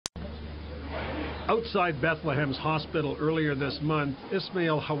Outside Bethlehem's hospital earlier this month,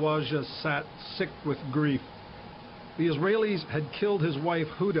 Ismail Hawaja sat sick with grief. The Israelis had killed his wife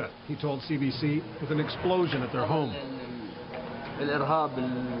Huda, he told CBC, with an explosion at their home.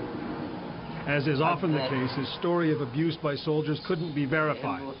 As is often the case, his story of abuse by soldiers couldn't be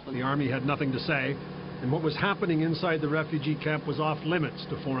verified. The army had nothing to say, and what was happening inside the refugee camp was off limits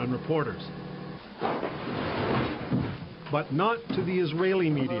to foreign reporters. But not to the Israeli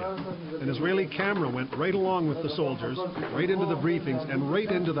media. An Israeli camera went right along with the soldiers, right into the briefings, and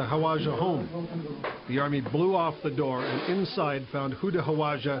right into the Hawaja home. The army blew off the door and inside found Huda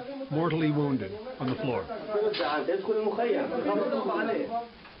Hawaja mortally wounded on the floor.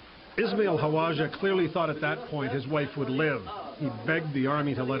 Ismail Hawaja clearly thought at that point his wife would live. He begged the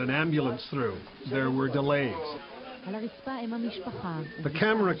army to let an ambulance through. There were delays. The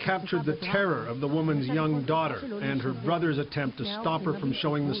camera captured the terror of the woman's young daughter and her brother's attempt to stop her from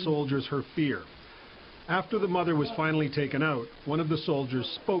showing the soldiers her fear. After the mother was finally taken out, one of the soldiers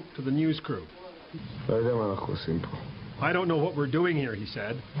spoke to the news crew. "I don't know what we're doing here," he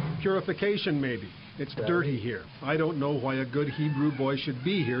said. "Purification, maybe. It's dirty here. I don't know why a good Hebrew boy should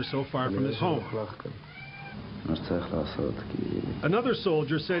be here so far from his home." Another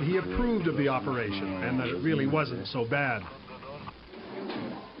soldier said he approved of the operation and that it really wasn't so bad.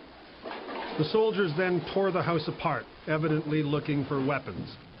 The soldiers then tore the house apart, evidently looking for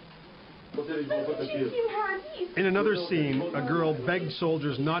weapons. In another scene, a girl begged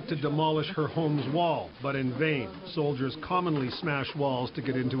soldiers not to demolish her home's wall, but in vain. Soldiers commonly smash walls to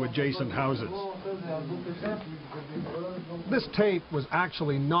get into adjacent houses. This tape was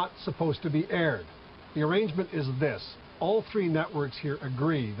actually not supposed to be aired. The arrangement is this. All three networks here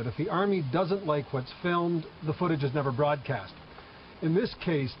agree that if the army doesn't like what's filmed, the footage is never broadcast. In this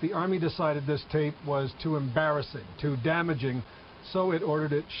case, the army decided this tape was too embarrassing, too damaging, so it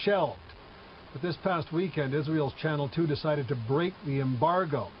ordered it shelved. But this past weekend, Israel's Channel 2 decided to break the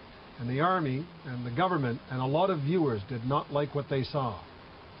embargo, and the army and the government and a lot of viewers did not like what they saw.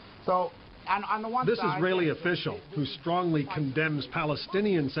 So, on the one this side, Israeli official, who strongly condemns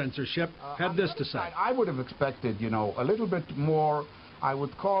Palestinian censorship, had this to say. I would have expected, a little bit more, I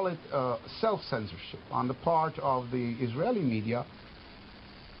would call it self-censorship on the part of the Israeli media.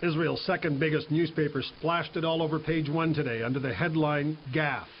 Israel's second biggest newspaper splashed it all over page 1 today under the headline,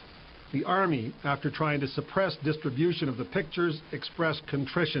 "Gaffe." The army, after trying to suppress distribution of the pictures, expressed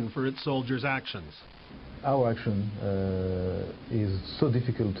contrition for its soldiers' actions. Our action is so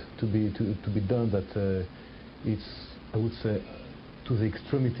difficult to be done that it's, I would say, to the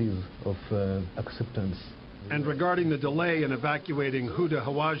extremities of acceptance. And regarding the delay in evacuating Huda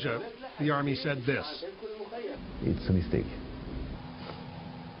Hawaja, the army said this. It's a mistake.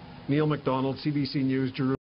 Neil MacDonald, CBC News, Jerusalem.